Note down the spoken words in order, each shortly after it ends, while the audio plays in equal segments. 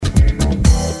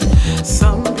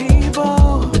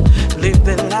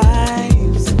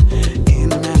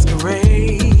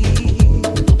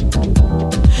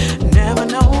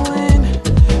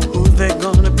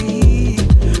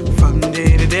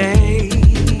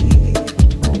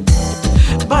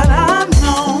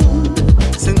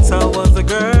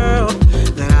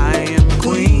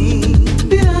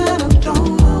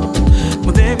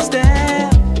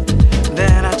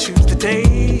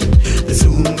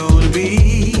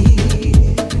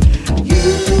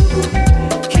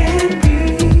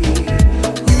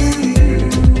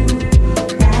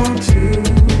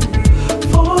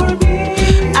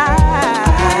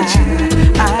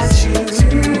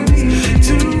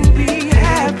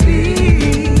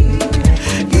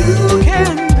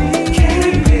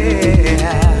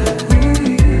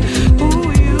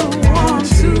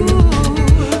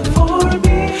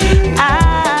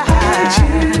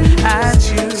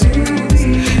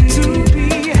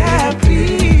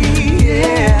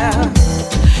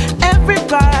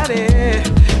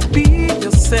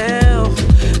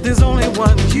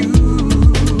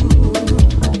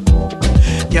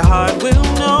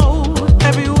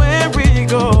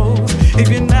if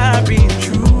you're not being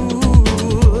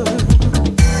true.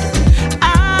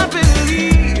 I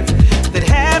believe that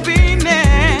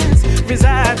happiness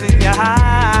resides in your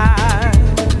heart.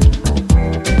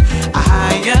 A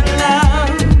higher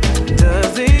love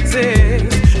does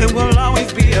exist and will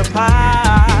always be a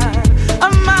part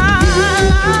of my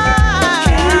life.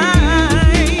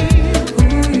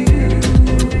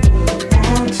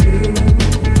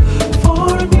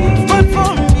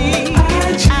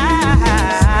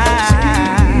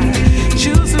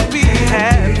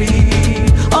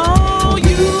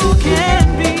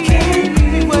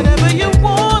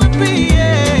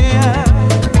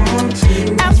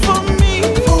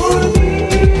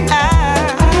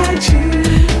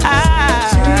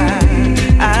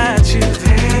 Choose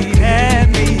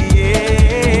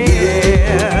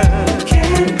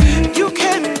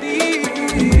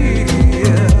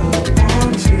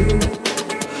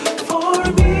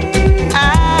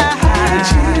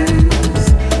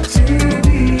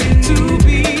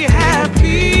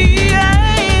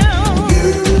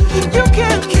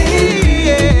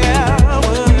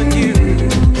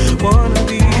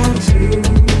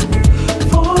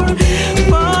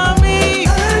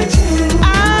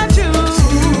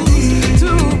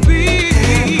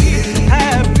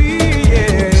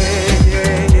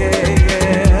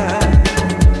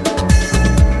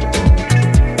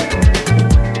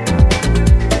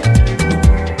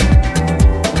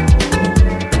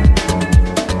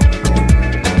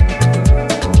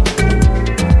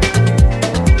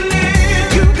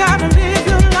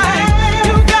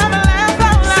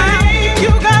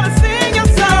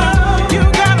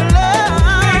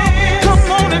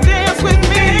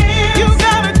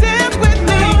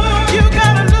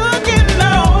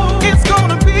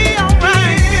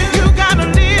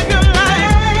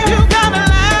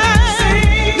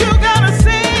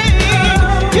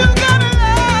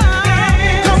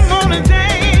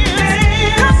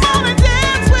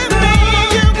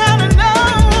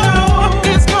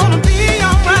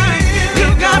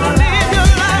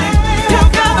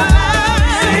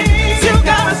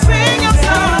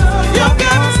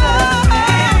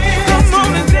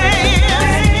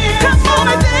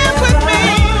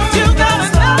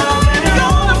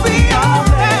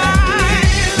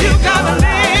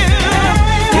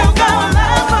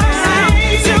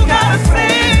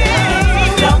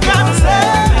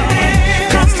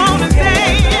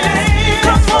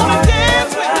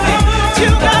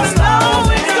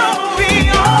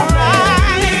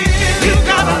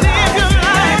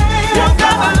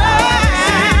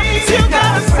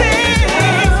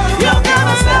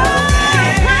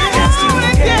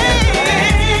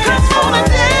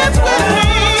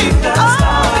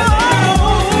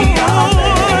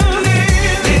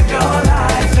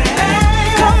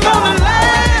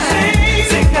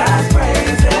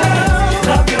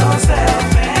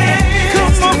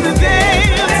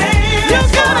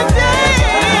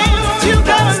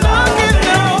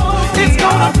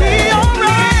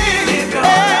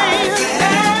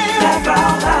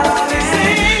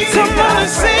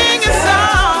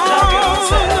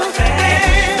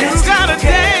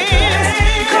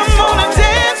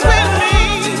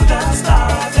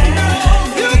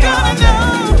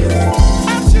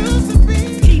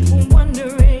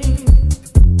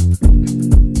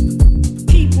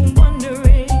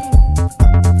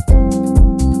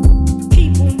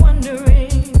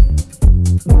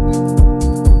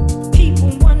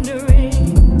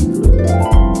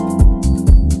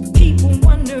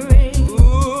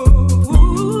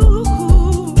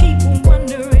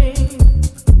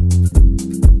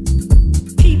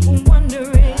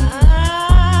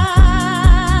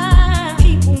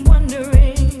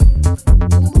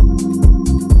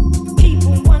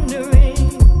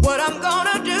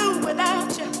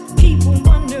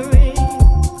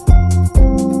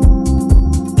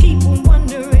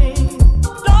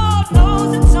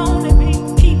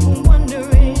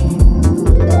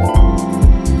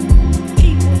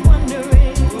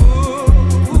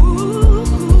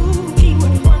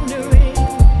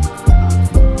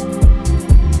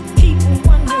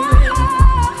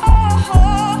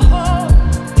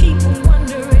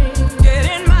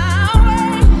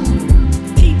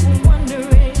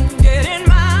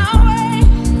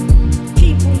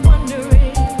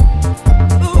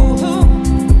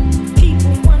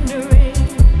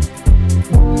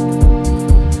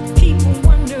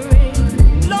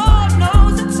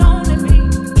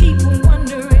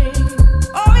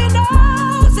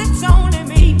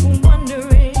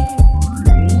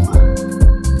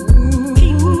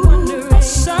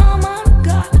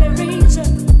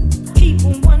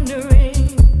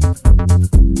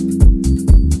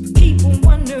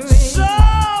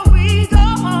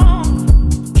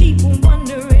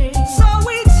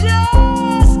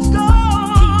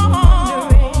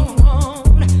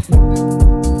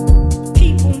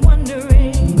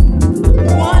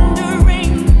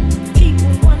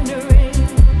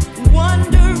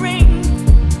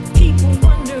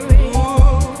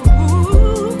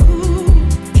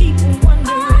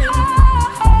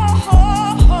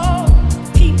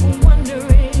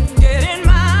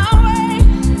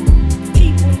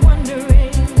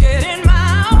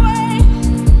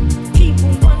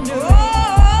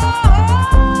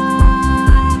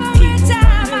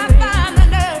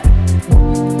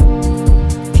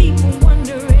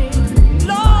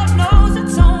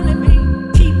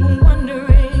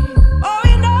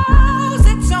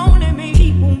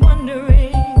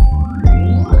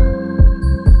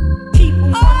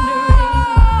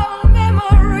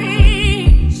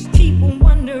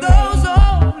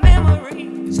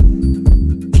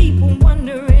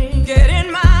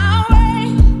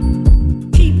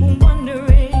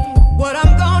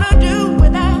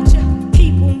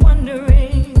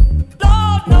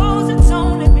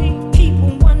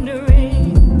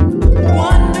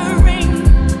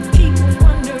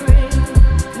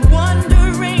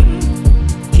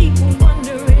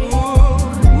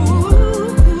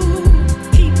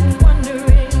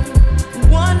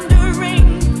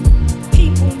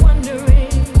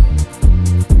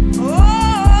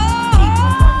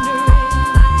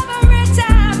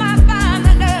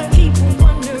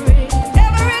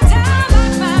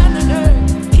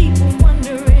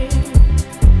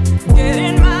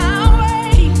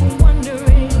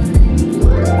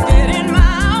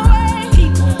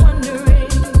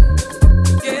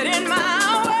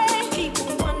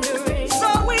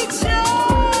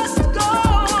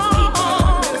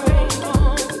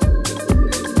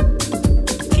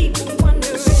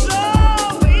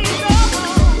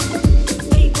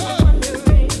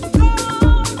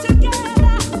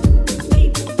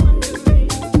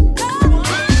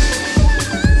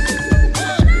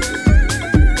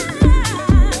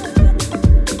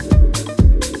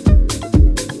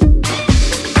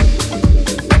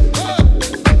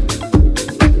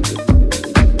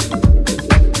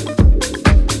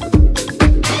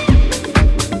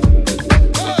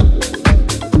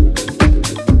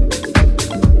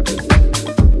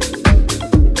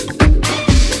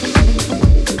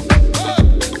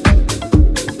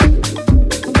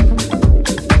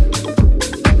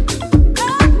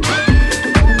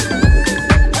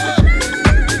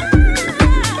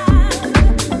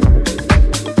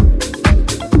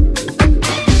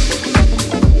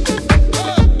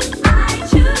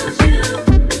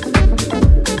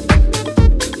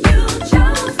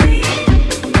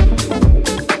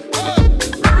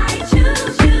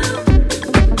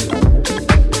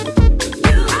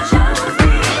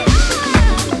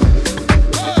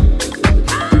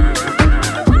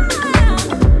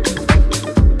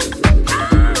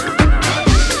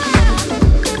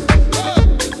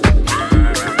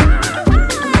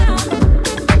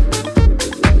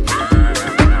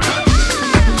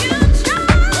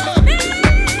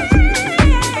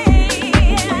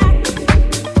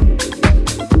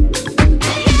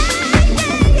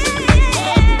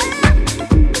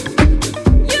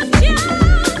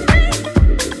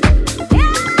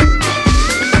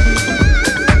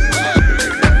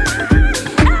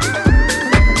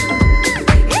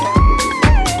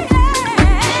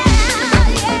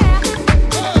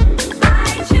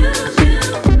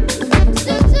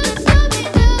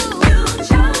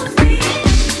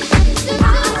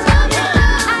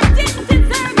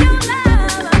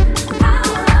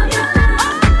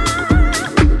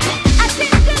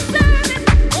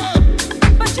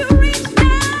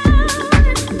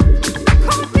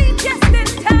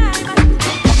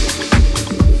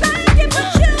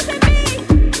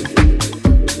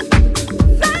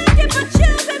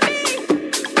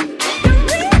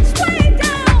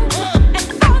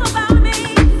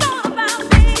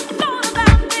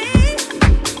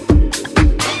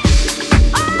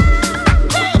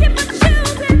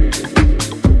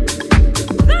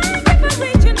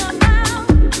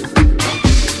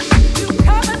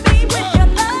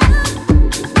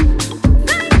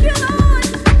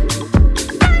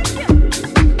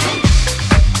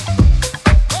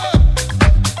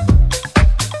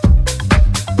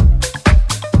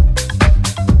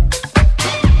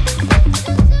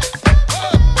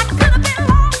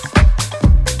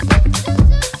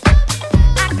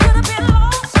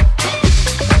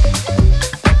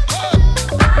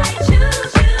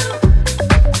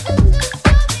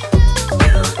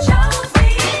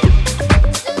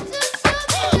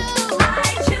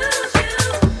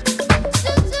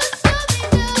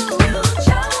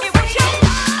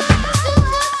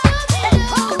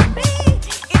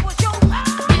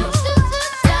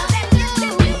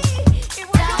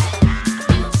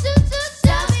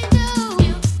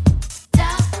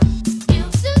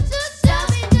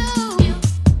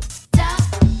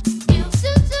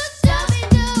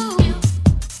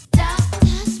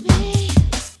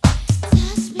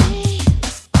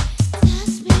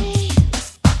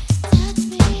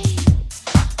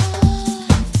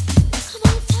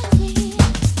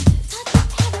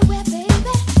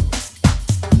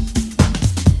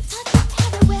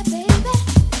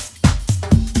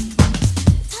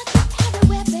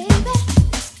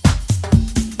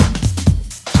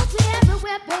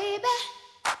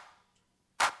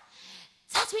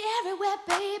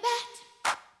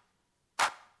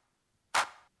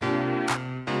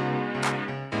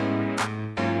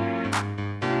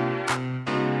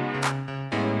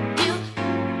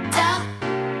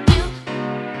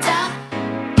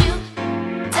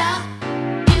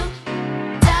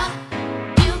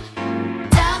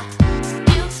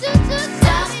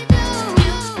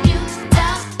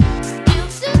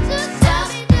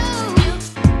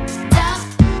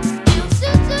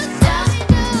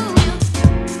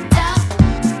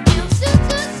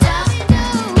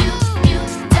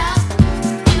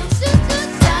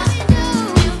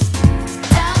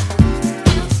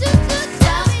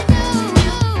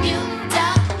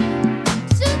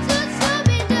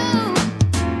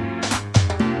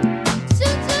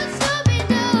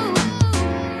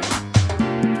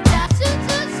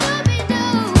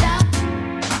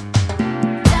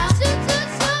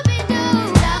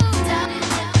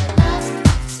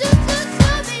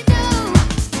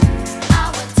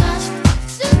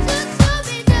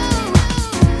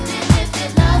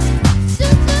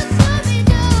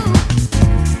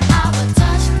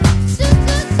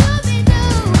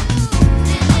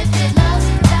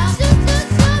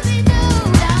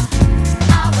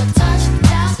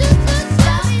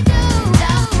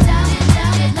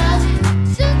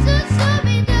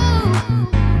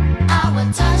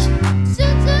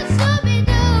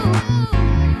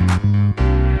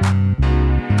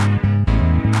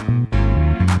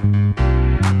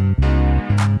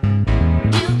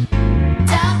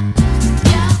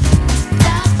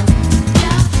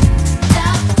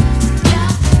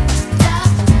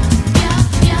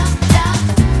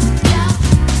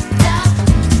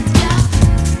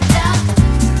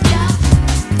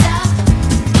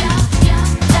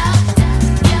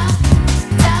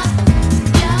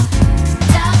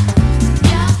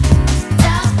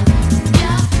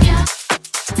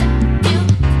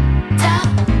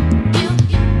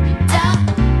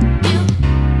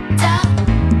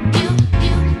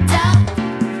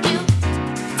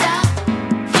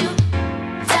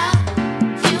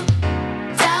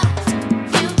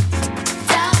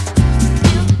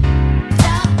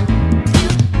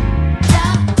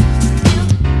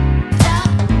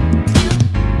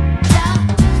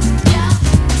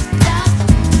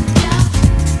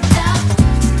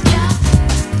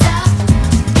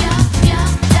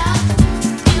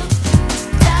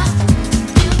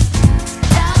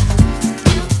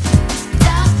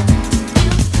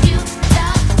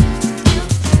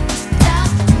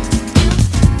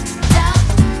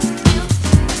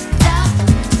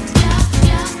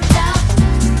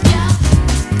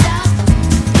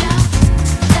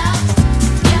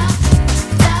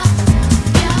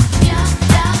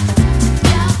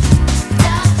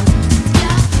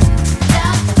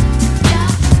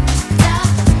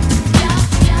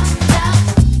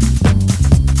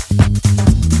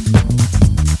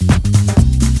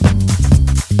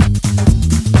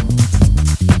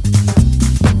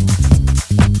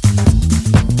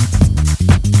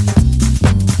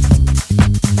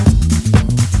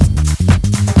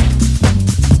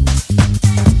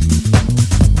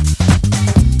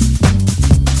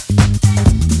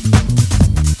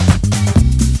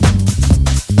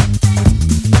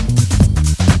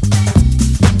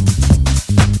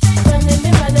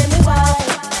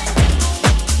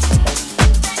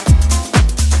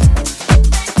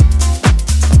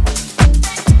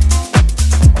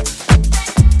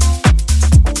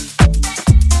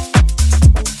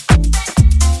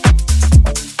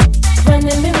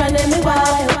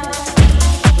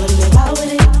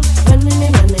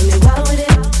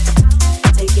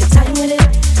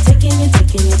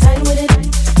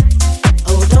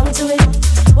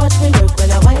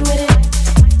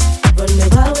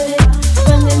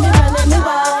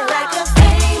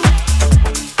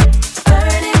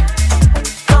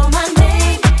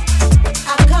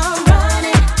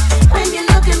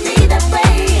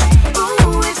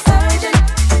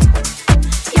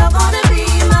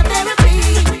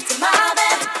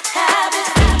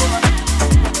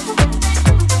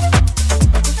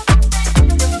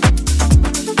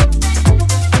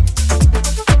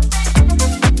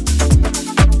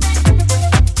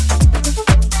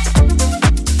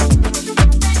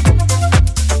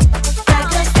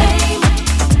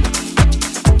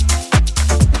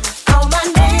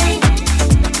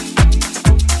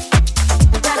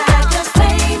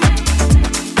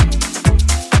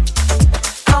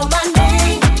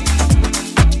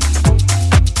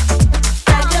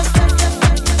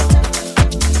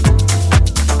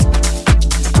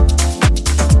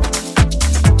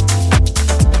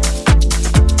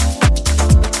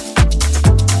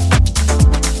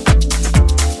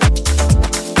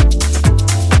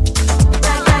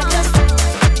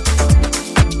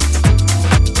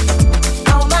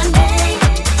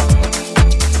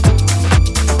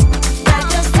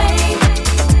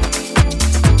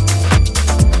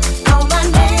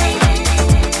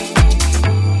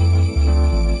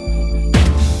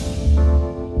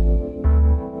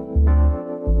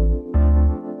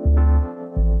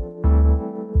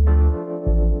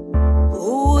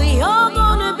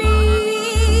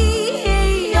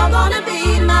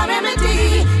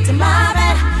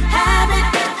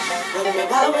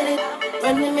it.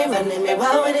 Running me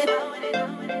wild with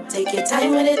it. Take your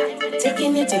time with it.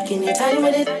 Taking your time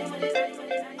with it.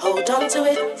 Hold on to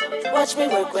it. Watch me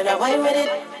work when I whine with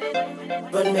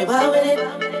it. Run me wild with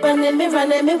it. Running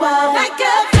me wild. Like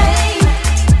a flame.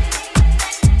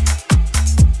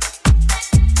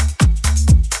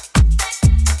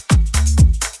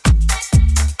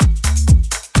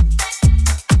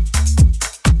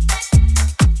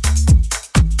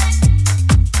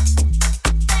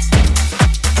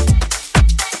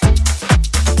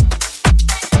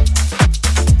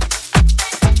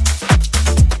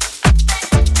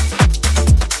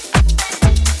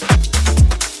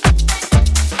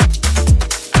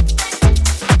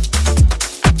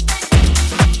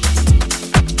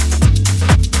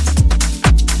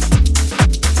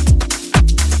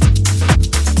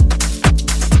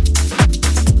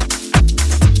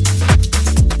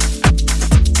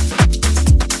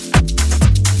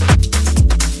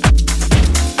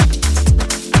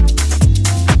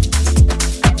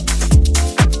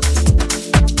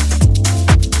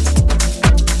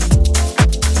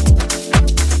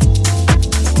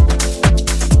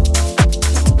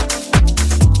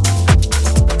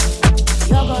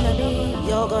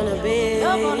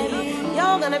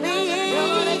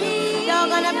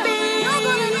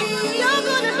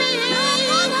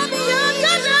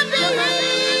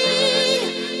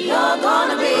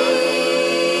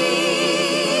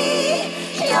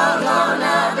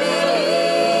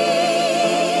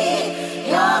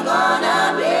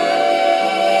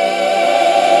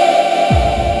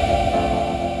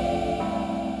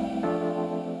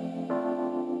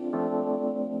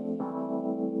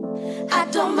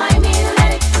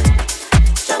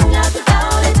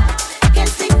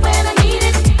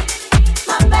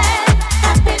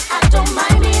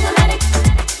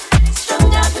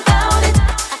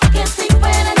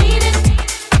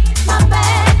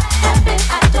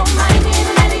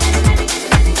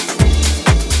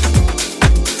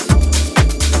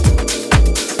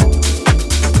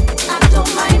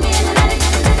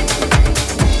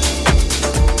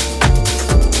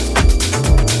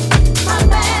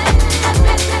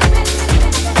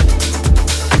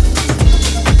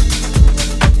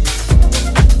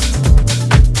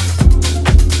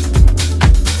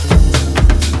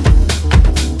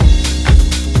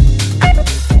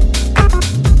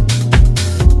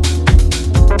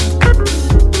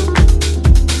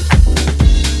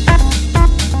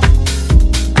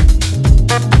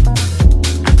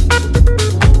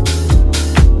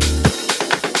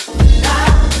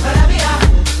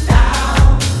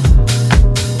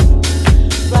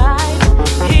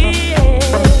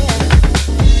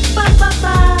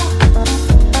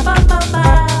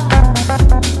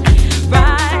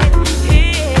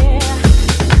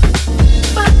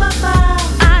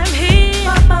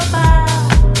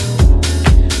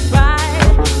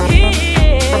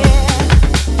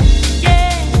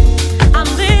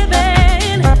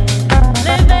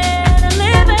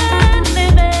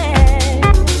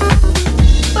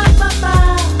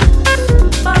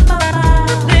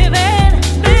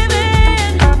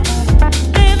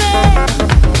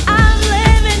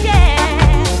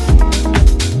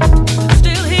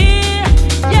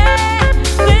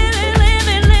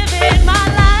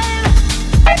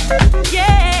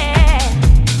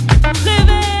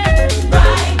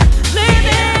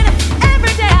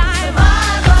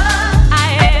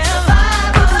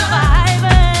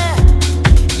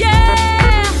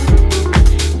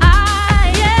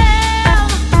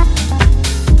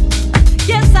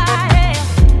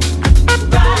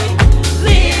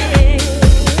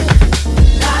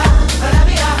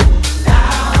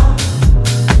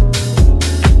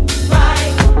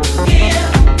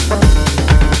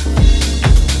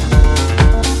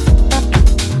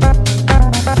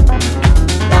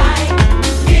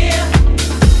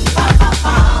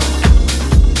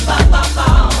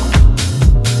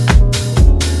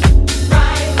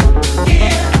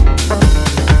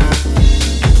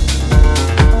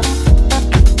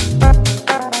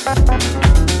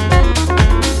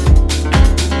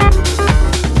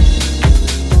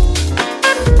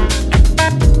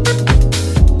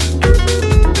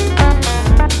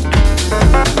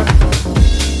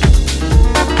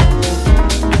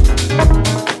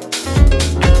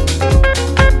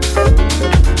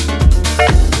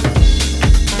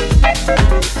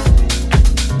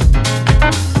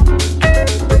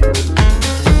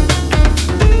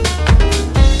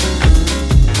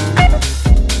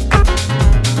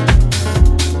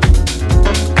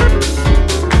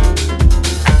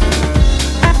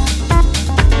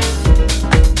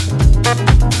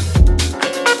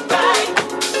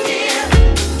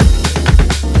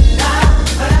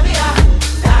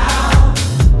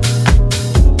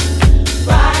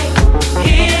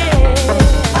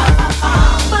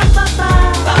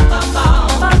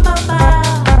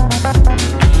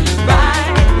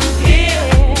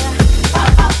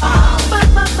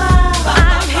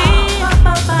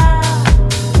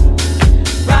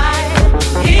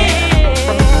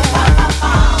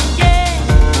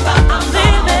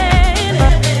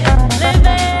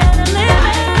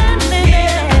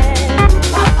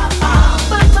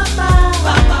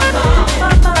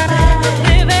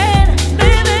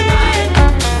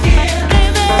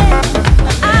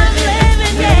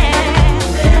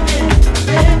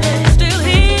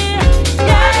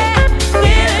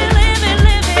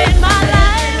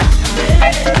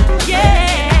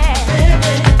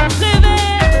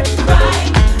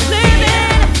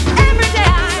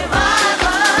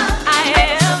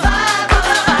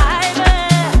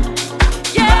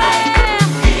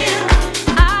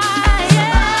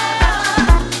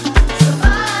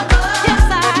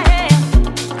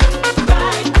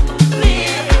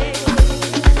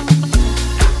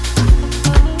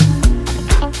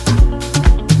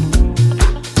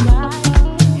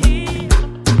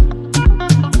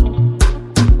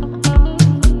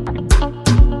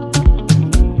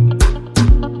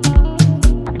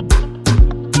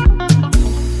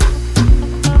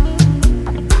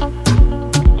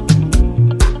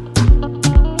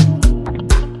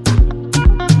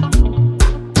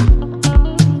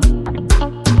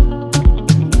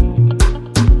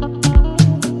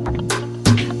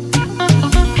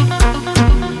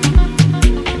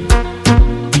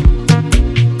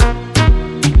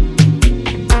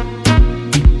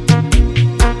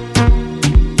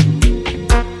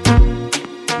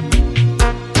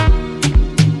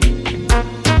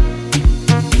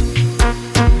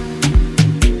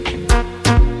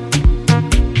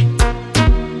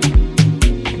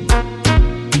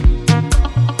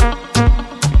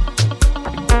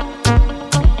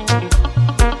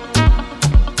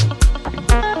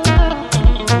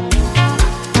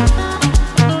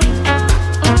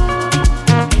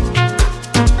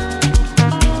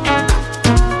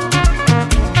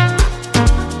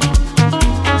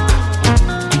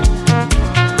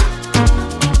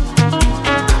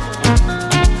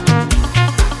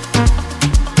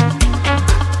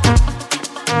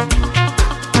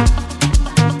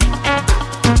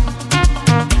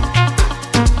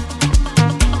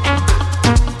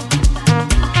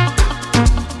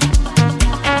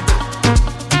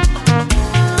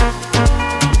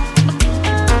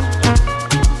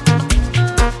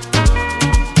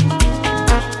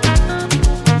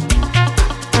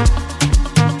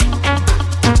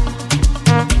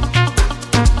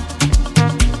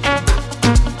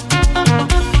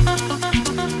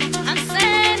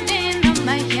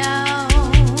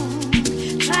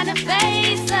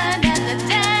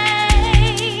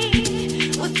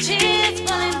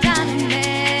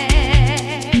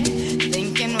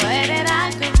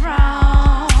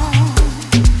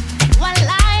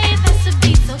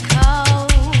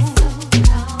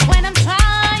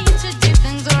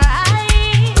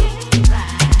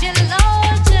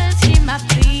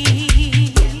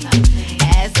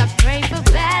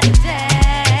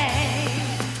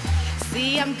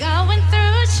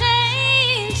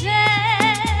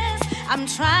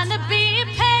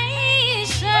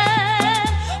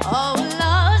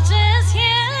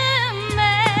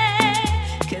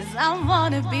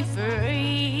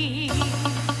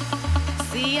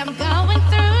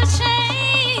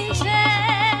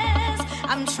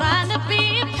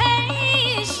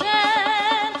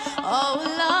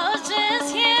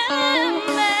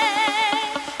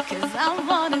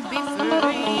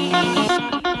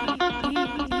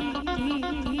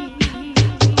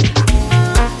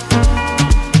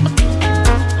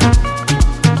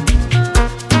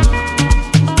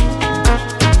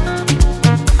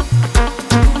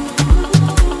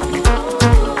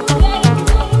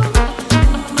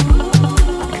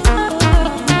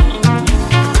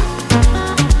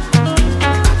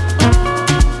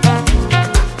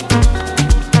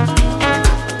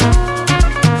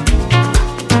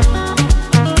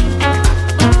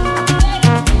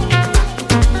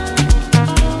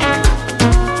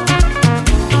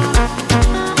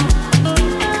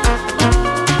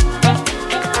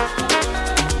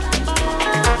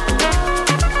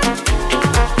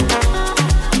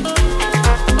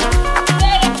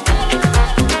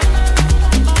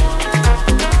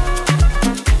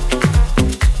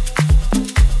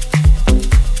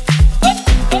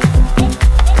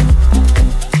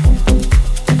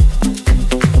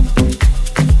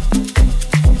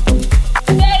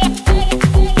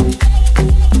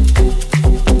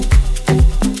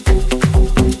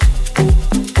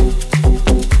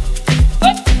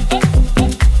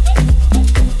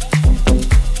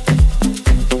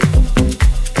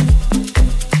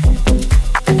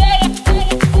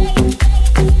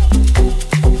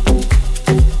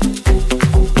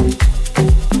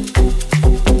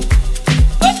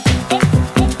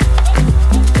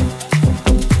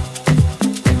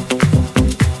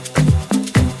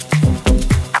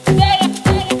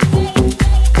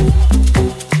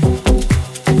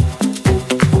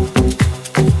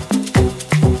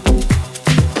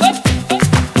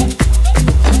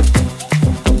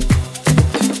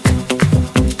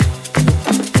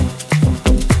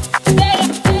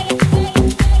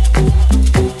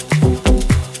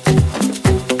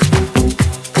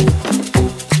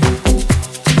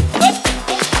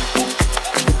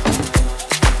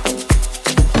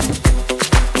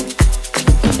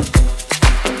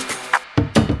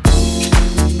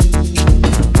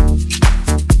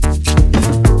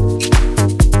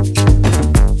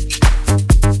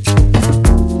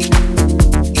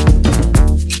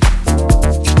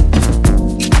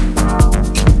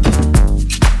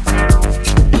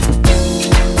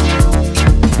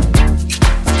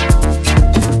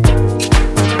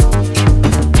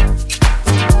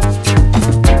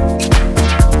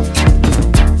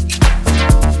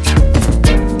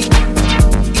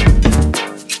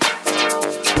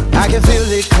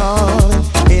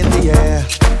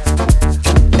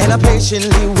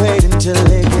 patiently waiting till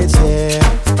it gets here.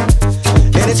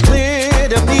 And it's clear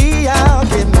to me I'll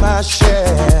get my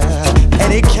share.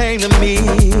 And it came to me,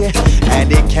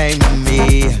 and it came to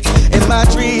me in my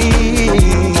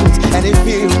dreams, and it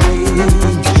filled me,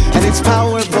 and it's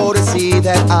powerful to see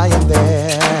that I am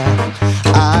there.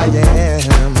 I am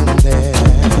there.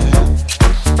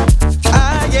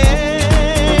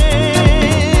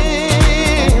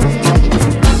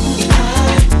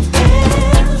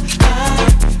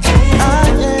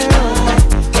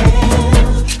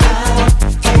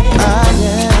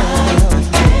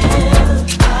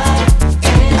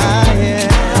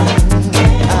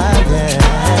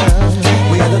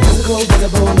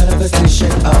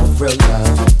 Of real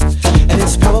love, and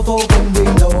it's powerful when we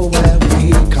know where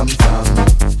we come from.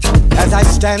 As I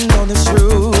stand on this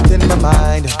truth in my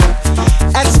mind,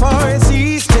 as far as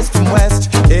east is from west,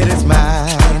 it is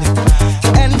mine.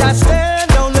 And I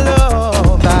stand on the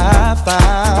love I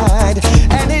find,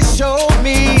 and it showed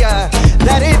me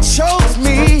that it chokes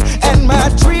me and my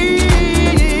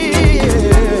dreams,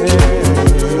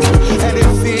 and it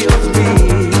feels me,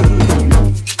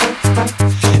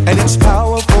 and it's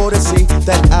powerful to see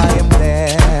that I am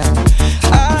there.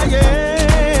 I am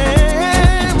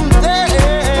there.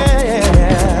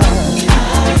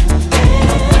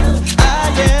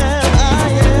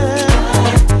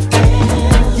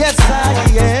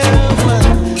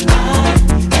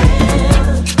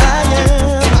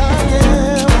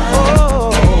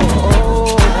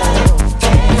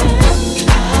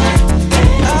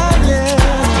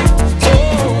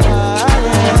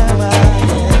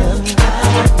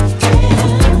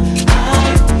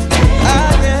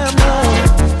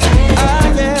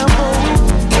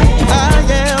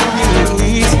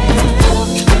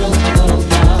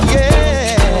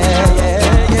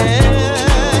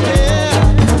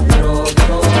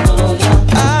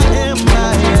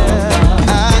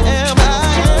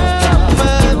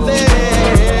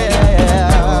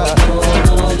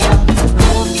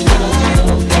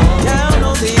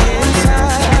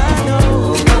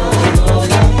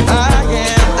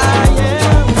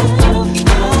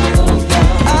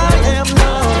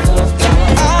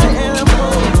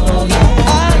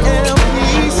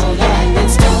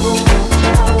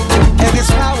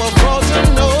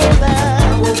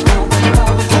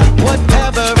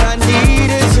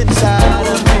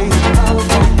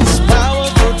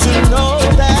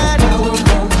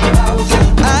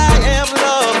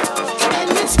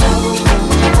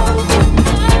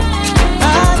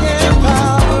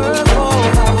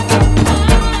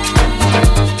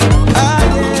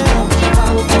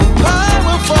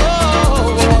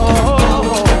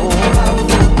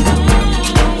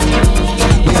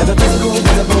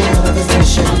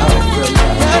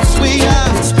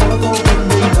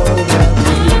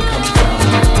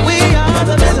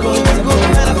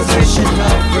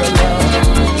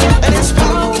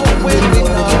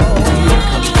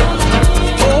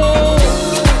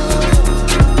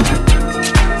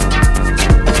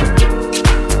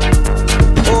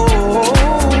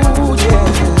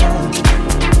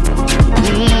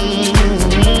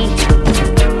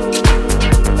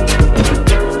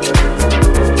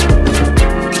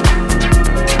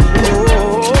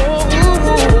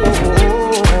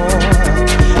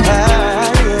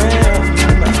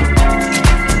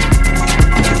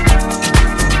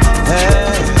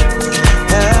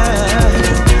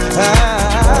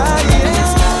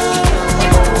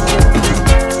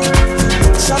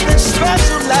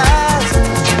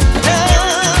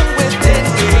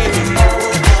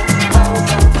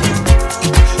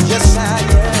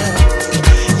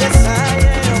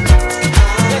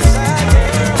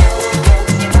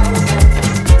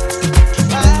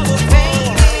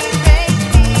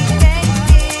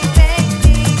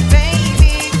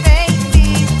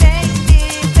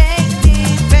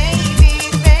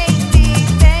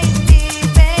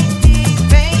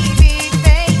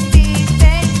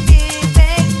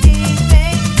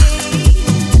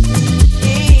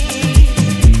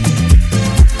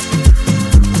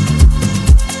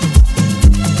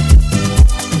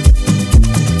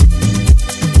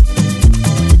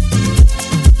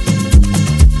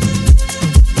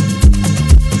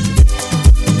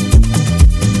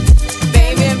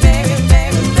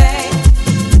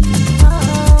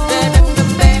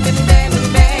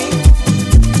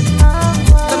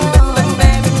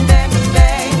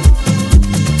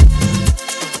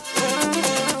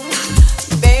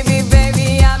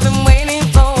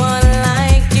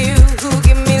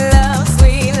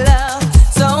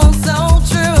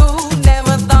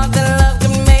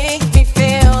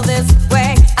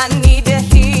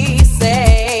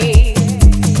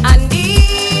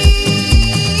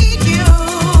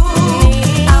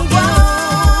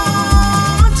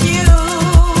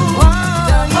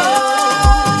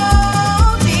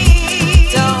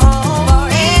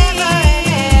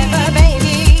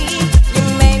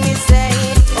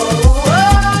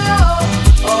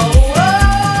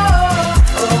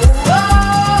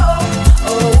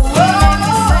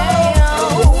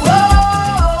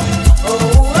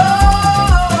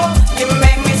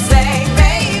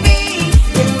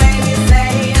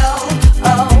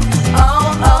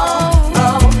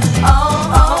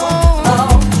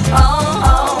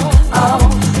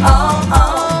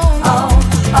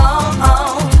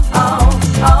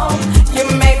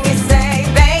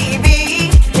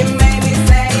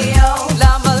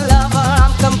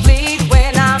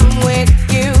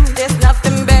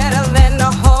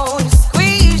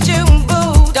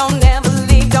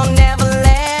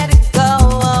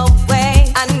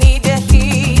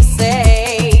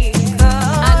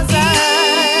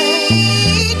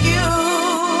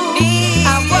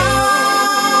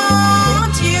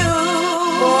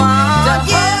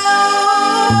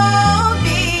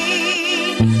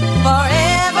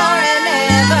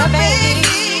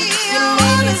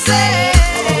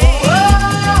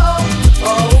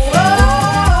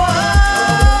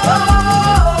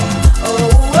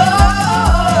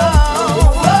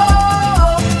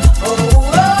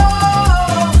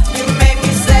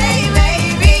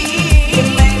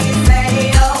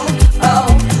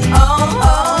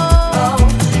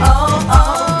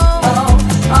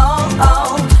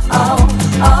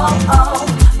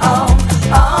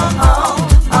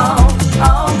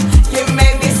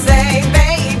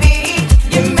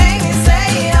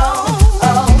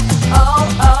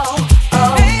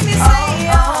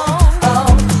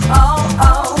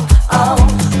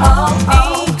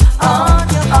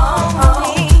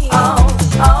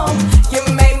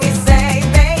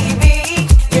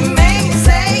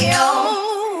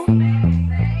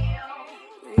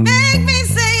 make me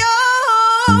say,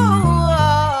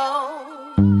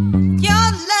 oh, your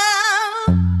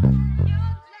love.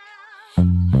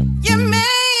 You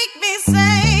make me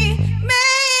say,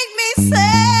 baby,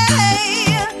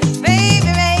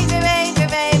 baby, baby, baby,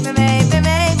 baby, baby,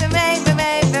 baby,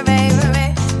 baby, baby,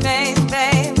 baby,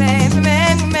 baby, baby,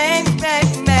 baby,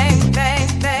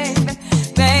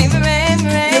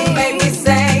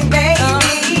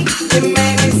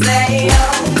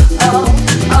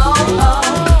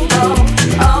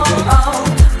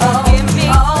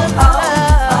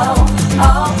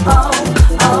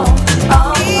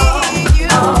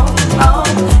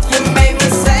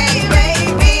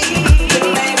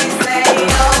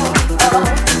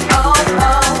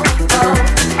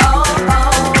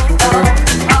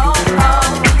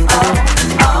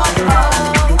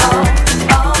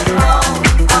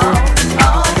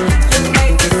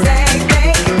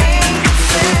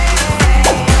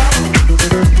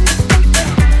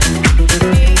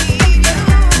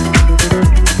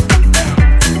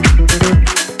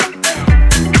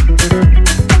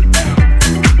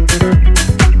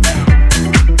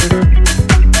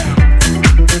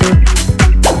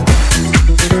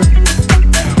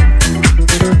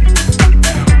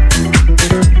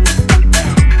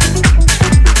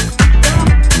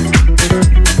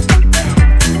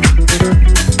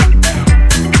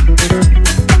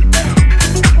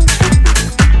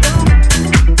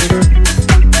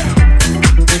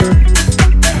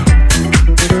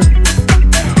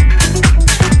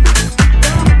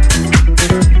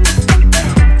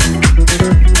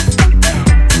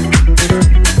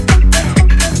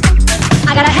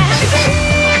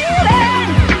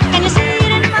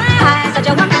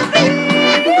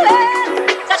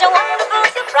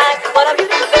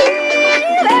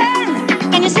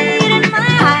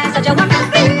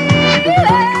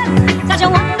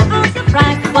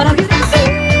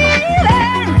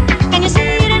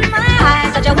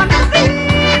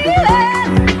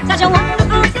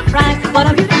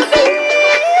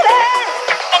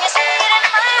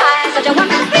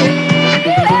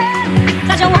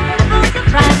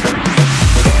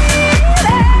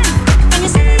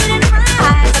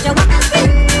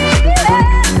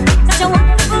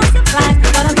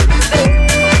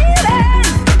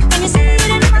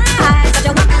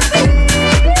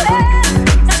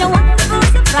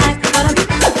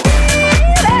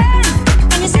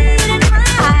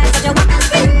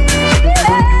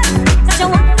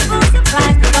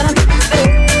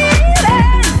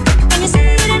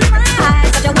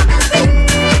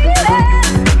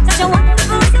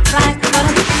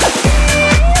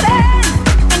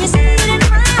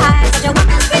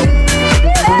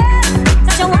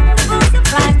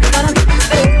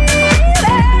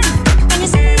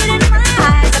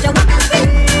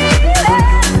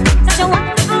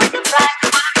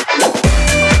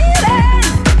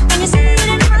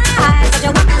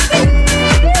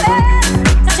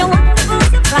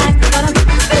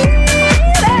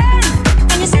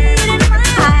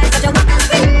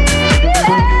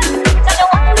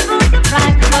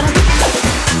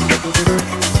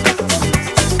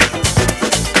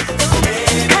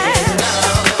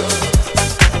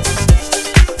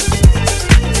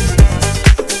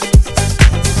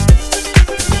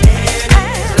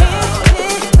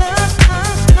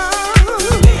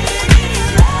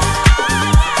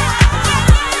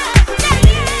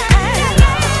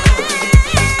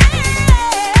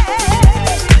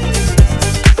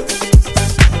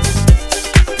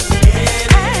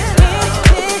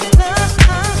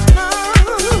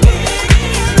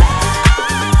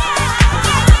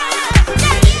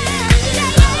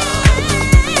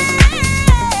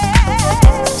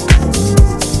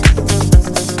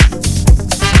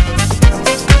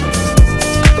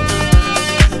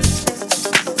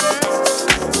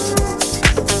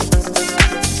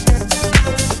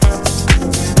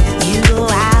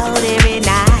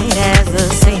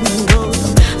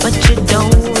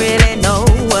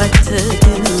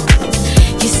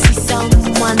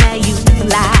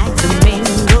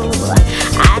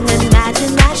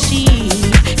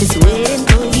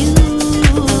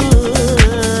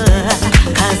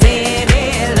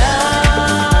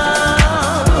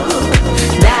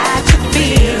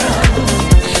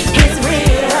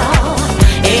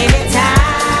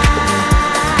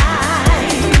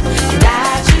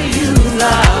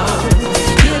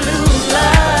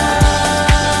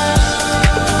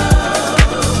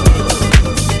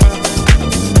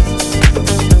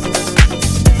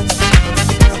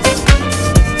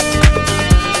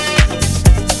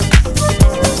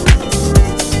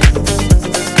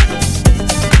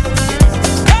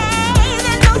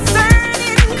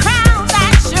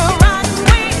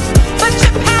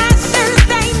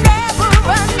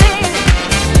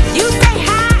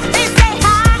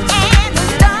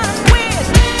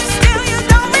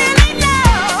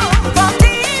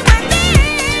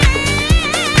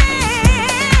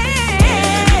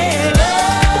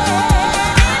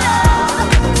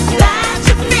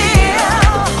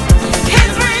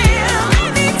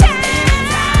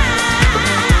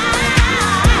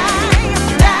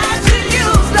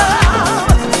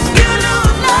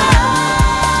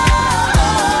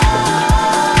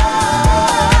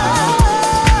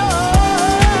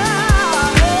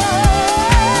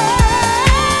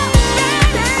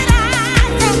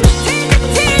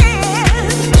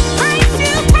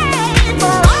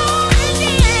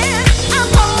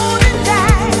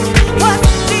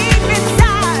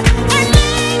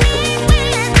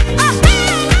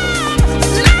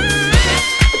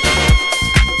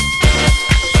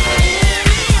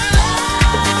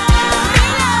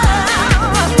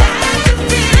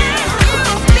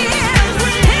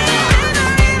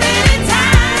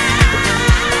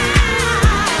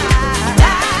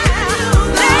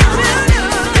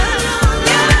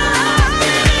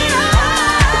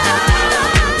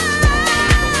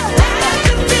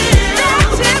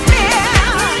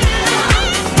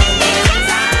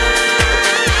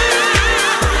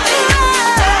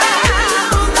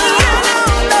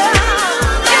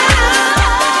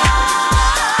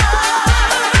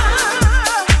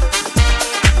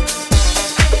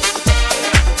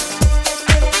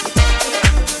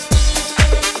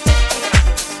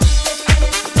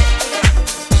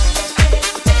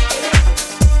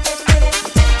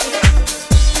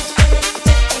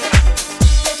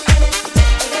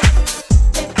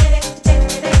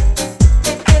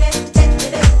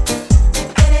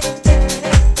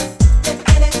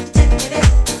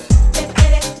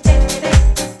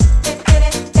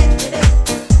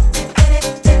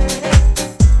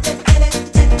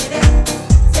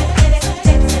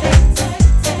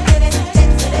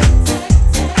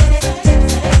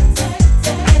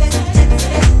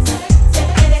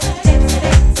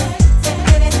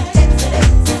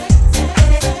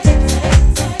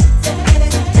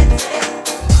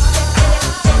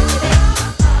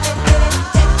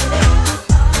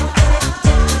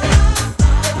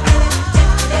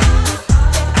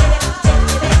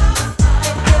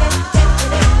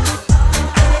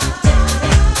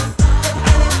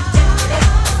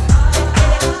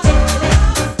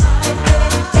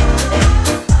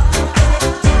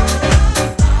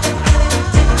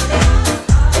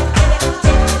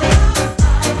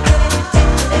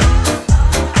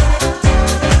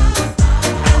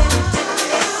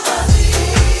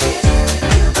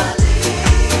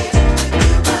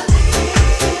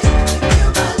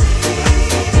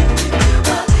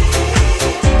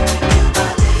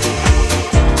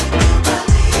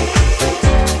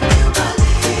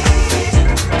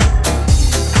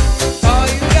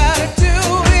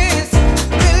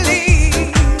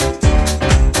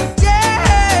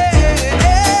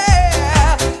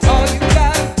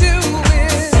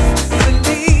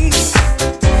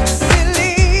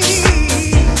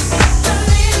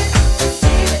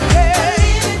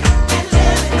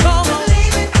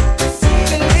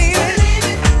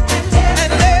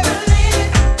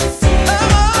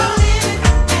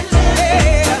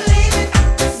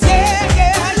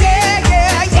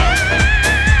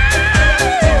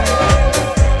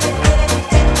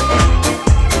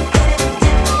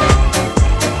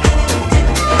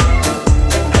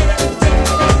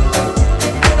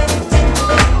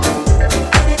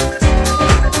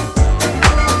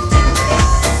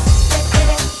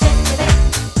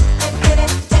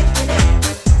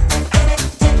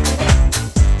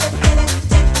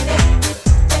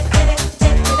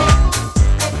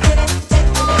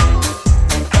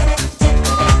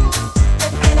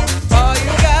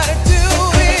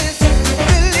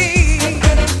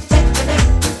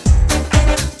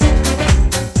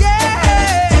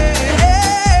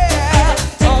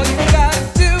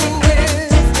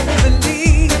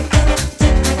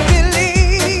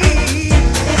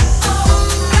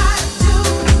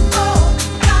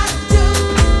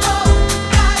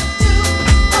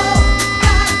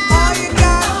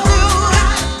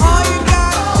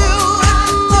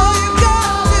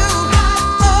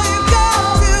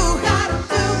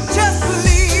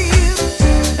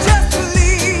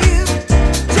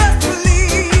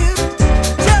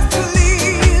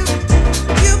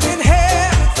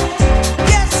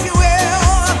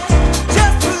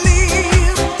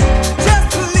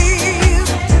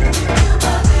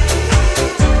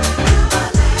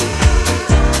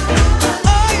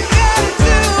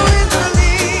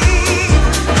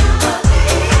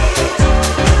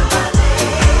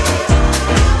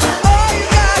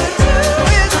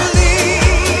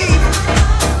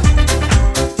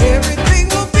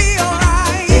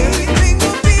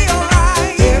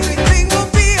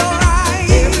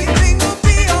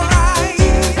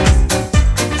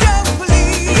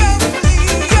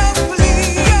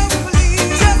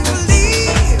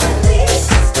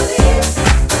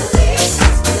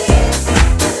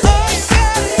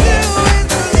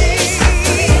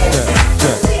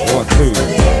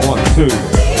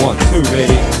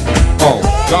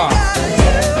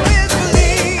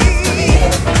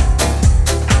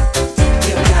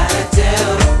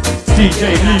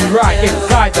 DJ Lee right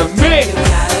inside the mix.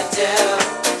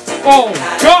 Oh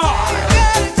God!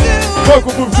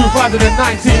 Vocal Boom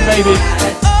 2019, baby.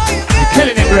 You're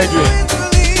killing it, Brethren.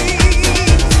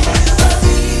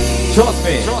 Trust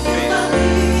me. Trust me.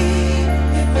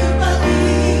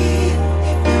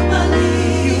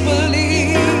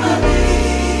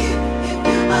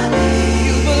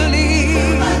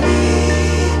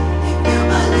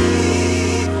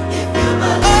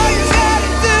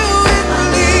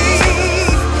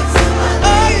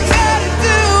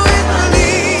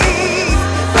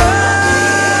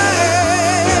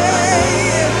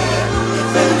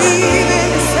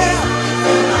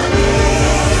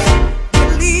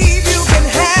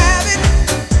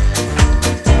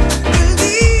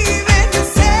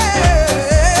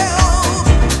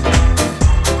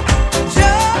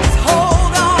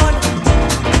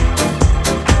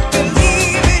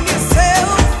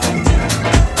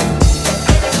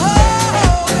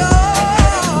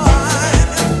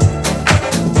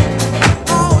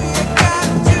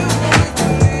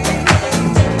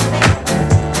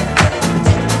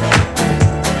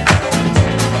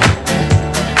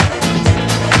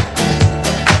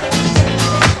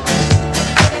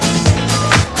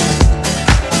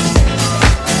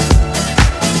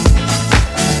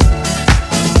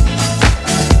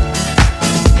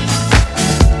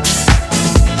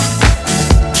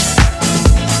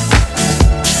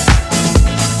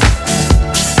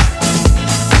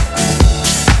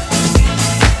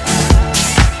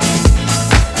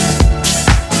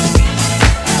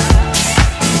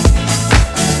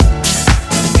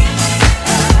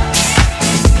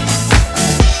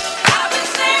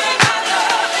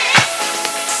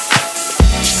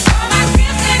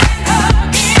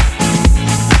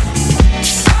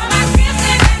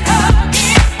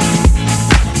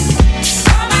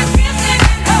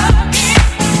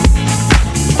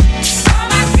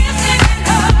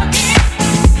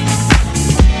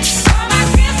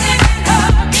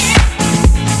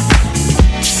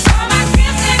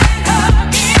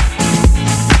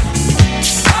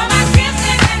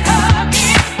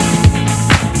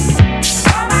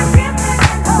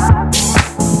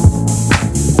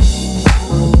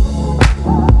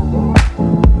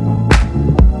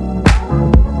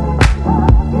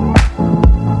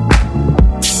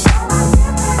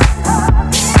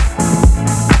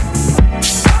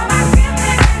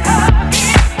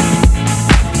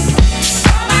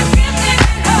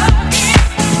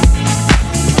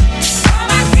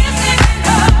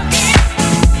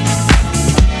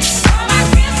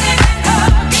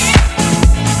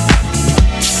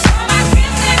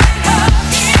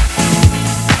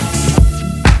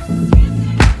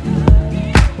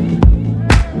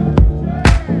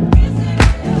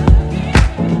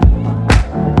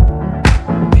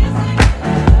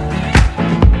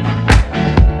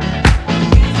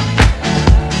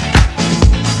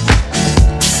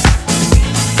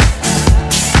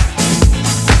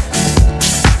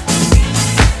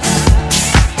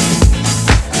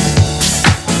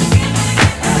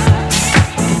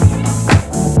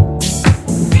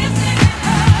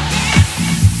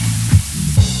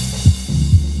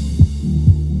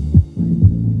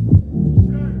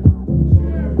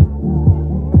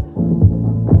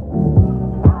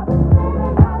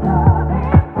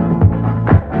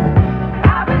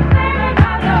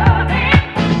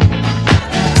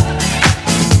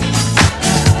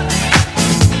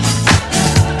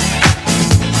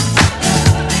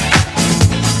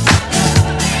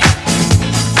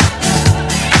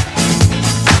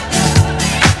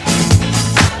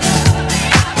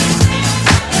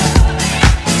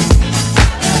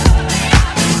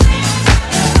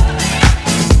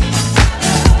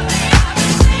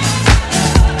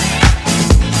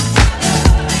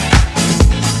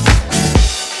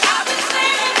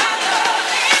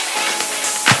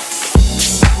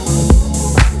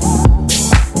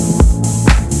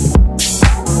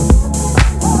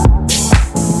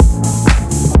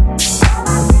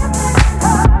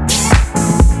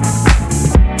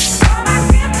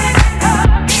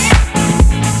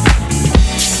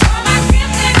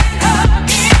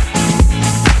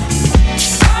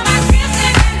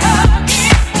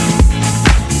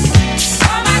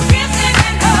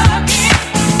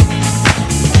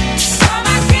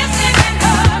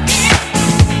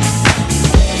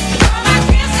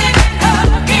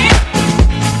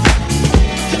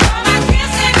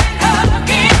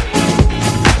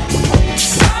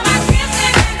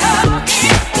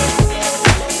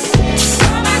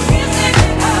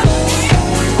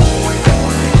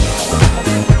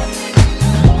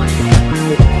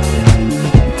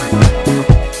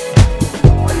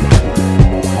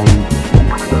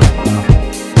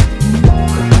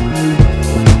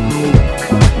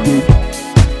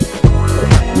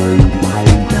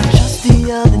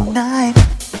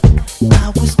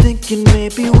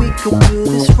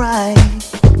 is right.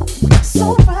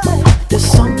 So right. There's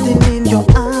something in your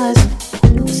eyes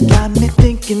that's got me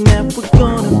thinking that we're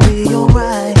gonna be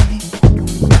alright.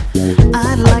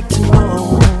 I'd like to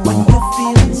know when you're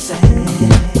feeling sad.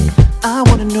 I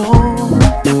wanna know,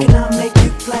 how can I make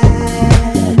you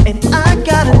glad? And I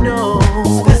gotta know,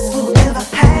 best we'll ever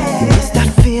have is that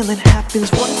feeling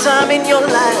happens one time in your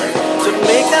life. So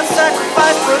make that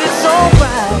sacrifice, but it's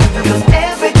alright. Cause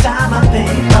every time I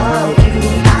think of you,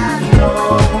 I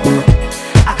know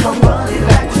I come running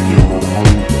back to you.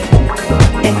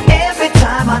 And every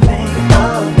time I think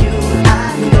of you, I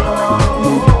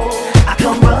know I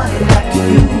come running back to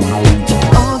you. To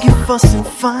argue, fuss and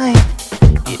fight,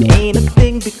 it ain't a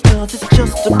thing because it's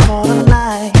just a part of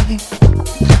life.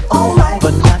 Alright,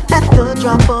 but not at the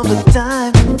drop of a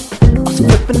dime. Us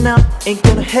flipping out ain't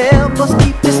gonna help us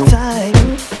keep this tight.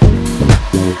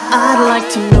 I'd like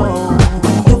to know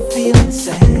when you're feeling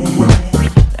sad.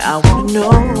 I wanna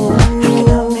know, how can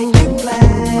I make you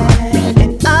glad?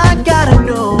 And I gotta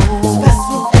know, best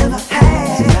we'll ever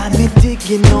have. Got me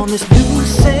digging on this new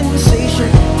sensation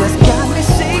that's got me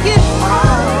singing. Oh,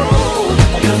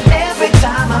 cause every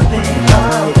time I think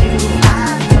of you, I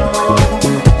know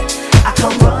I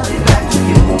come running back to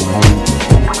you.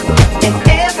 And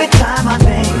every time I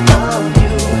think of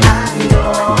you, I know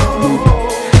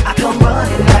I come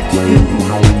running back to you.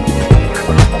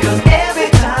 Cause every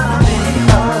time I think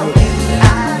of you,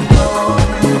 I know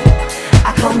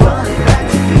I come running back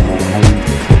to you.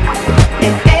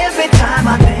 And every time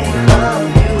I think of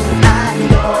you, I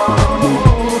know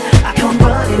I come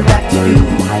running back to you.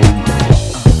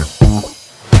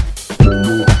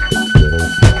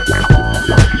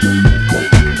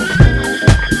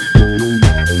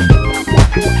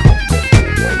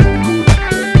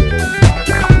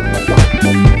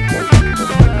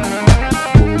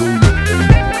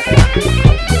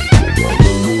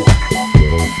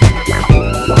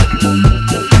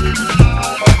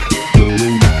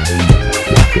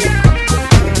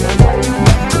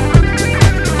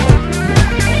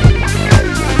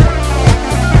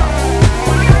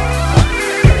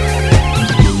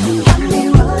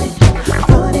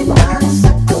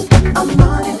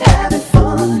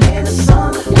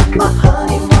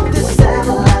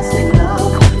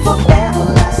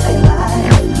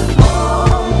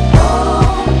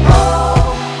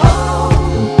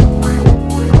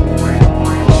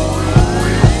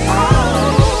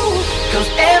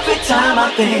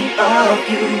 Think of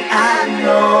you, I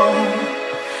know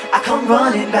I come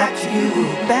running back to you,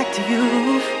 back to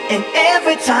you. And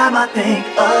every time I think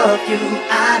of you,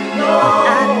 I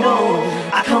know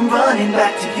I come running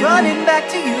back to you, running back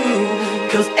to you.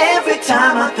 Cause every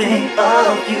time I think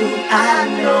of you, I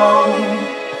know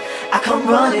I come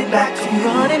running back to you,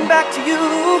 running back to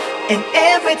you. And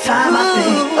every time I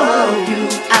think of you,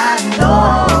 I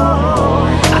know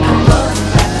I come running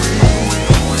back to you.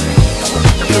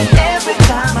 And every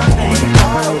time I think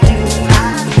of you, I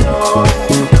know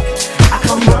I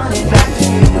come running back to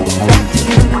you, back to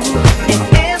you. And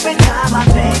every time I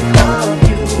think of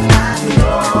you, I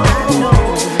know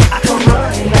I come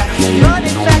running back to you,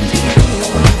 running back to you.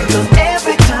 Cause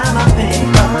every time I think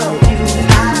of you,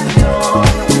 I know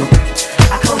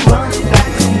I come running back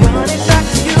to you, running back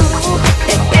to you.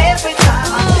 And every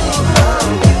time I think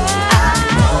of you,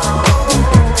 I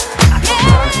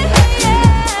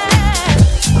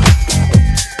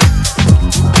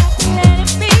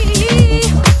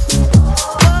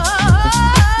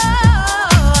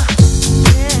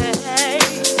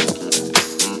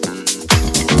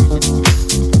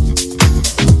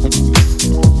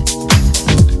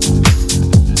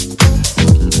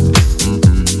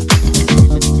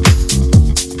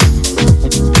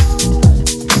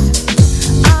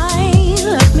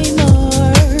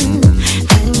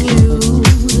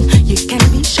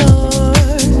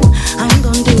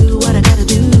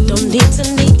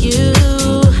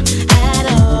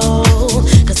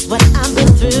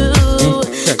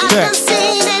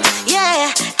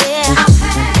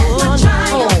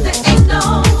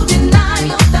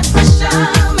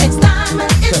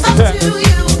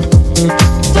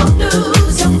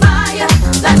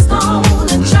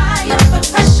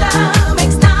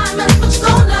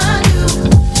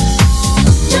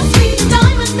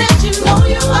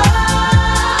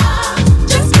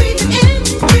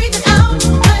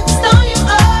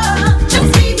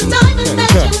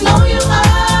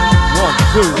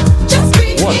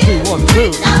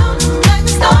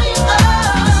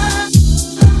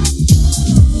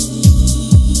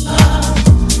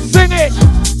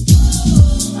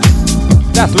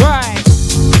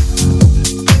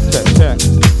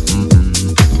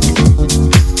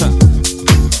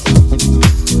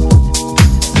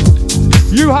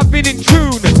You have been in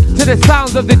tune to the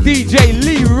sounds of the DJ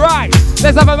Lee Wright.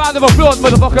 Let's have a round of applause,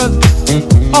 motherfuckers.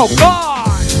 Oh, God.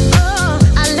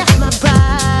 I left my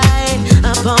pride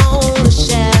up on the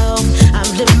shelf.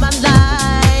 I've lived my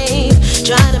life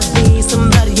trying to be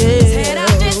somebody else. Said I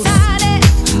decided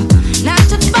not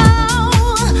to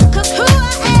fall, 'cause who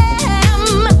I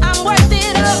am, I'm worth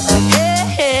it up.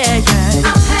 Yeah.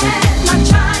 I've had my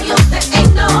trials, there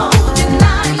ain't no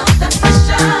denial. The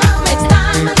pressure makes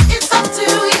diamonds, it's up to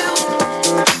you.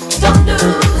 Don't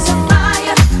lose your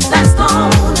fire, that's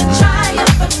gonna try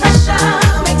it. But pressure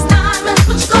makes diamonds,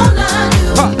 what you gonna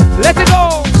do? Let it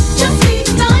go. Just be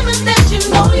the diamond that you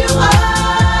know you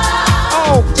are.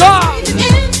 Oh, God. Breathe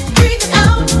it in, breathe it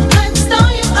out, let the star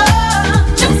you are.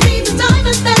 Just be the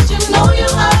diamond that you know you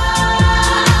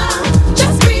are.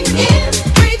 Just breathe it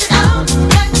in, breathe it out,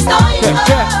 let the star you Check,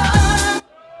 check. are.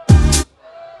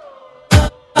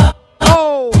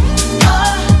 Oh.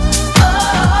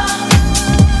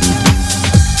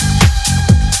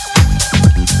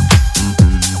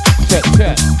 Check,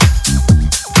 check.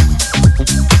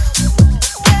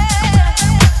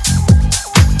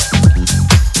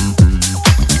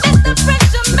 Let the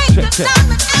pressure make Check, the check.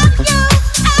 diamond out of you,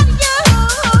 out of you.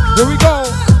 Here we go.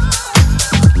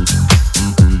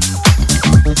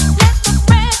 Let the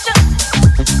pressure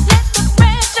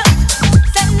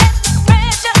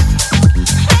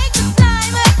make the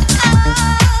diamond out.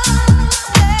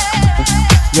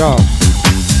 Yo.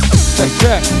 Check,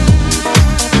 check.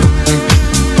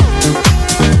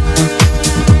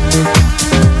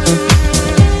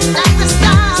 Like the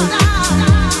stars.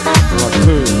 1,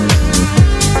 2.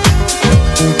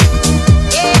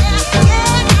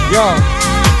 Yo.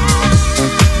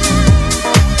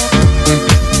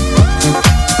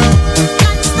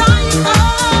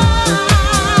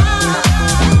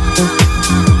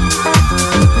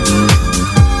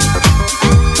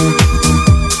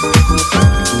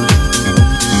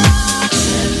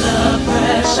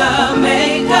 Pressure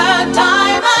make a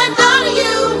diamond out of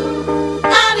you,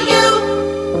 out of you.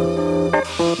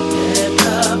 Let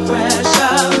the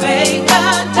pressure make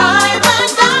a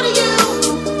diamond out of you,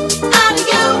 out of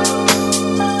you.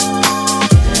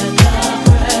 Let the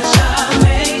pressure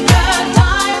make a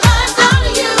diamond out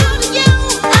of you, out of you,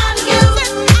 out of you.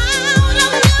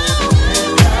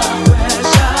 Let the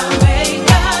pressure make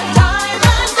a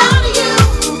diamond out of you,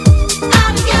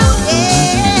 out of you.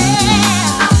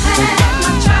 Yeah. I've had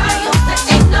my trials,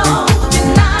 there ain't no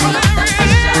denying. The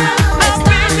pressure makes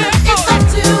diamonds, it's up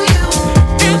to you.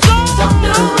 Don't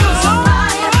lose your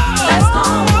fire, let's go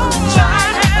and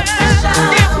try it. The pressure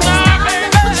makes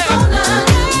diamonds, what you gonna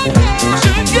do?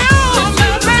 Just be the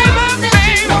diamond that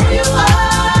you know you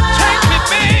are. Just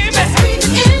breathe it in,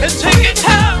 Let's take your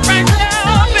time right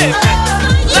now, baby.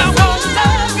 I wanna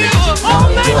love you all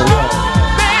night long,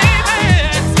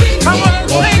 baby. I wanna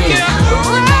take you,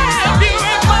 wrap you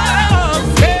in my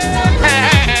arms,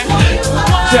 yeah.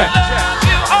 Wanna Check. love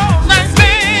you all night,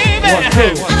 baby. 1,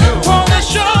 2. Wanna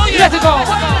show you Let it go.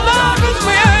 what love is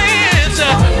really is.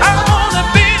 I wanna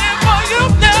be there for you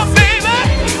now, baby.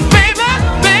 Baby,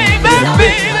 baby,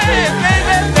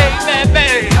 baby,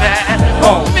 baby.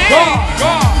 Oh, Me. God,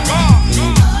 God.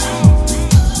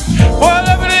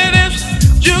 Whatever it is,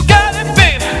 you got it,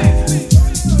 baby.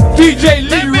 DJ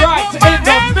Lee Wright in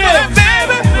the mix.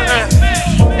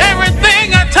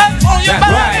 Everything I touch on your That's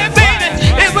body, right. baby,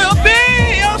 it will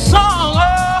be your song,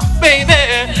 oh, baby.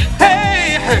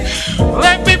 Hey,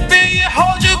 let me be you,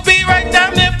 hold you, be right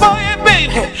down there for you,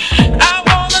 baby. I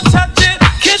wanna touch it,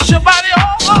 kiss your body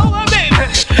all over, baby.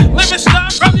 Let me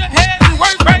start from your head and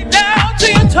work right down to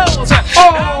your toes.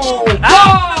 Oh, God. I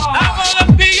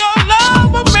wanna be your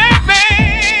lover, baby.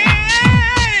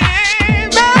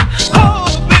 Oh,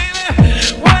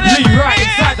 baby. Whatever Lee Wright it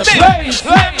inside the is, place.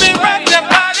 let me rock that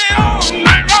body all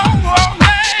night long, all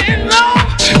night long,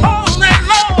 all night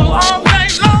long, all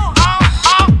night long,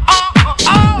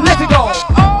 all Let it go.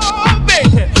 Oh,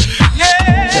 baby.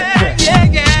 Yeah, yeah,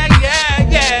 yeah,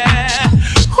 yeah, yeah.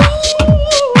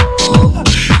 Ooh,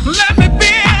 let me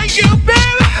be you,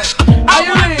 baby. I Are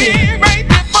you wanna ready? be right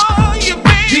there for you,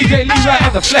 baby. DJ Lee Wright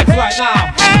on the flex right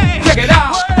now. Hey, Check it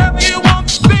out. whatever you want,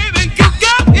 baby, you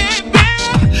got it,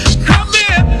 baby. Come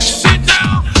here, sit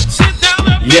down,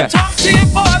 let me Yes. talk to you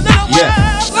for a little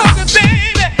Yes. while. Look,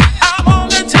 baby, I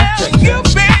wanna tell you,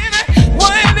 baby,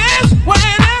 what it is, what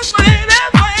it is, what it is,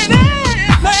 what it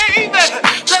is, baby,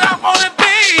 that I wanna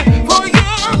be for you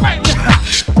right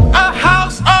now. A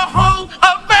house, a home, a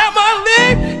family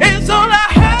is all I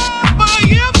have for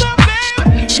you, so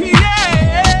baby,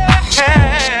 yeah.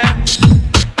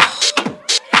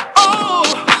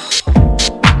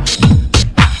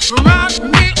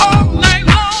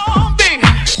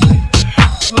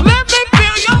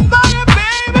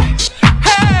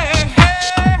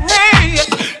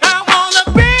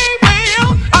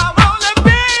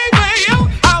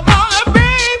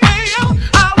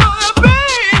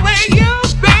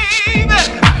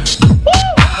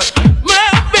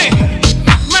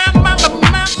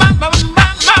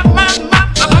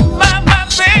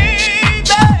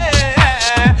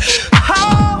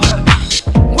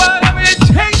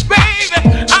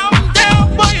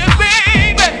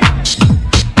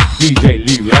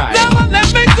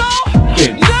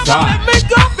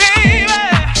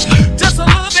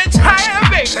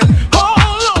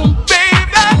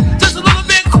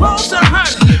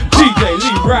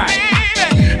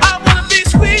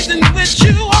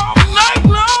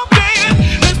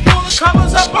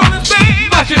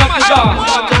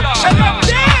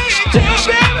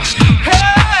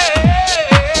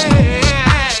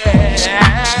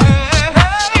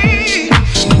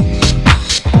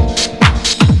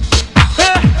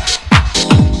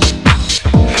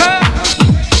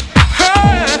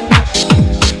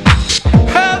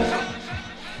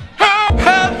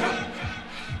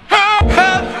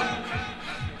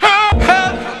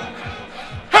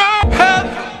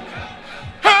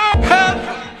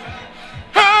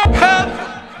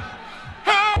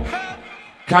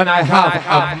 Can I have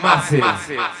a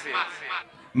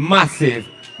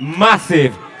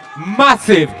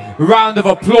massive round of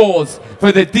applause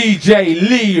for the DJ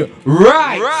Lee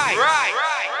Wright?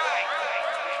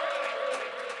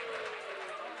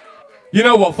 You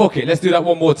know what, fuck it, let's do that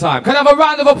one more time. Can I have a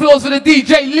round of applause for the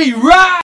DJ Lee Wright?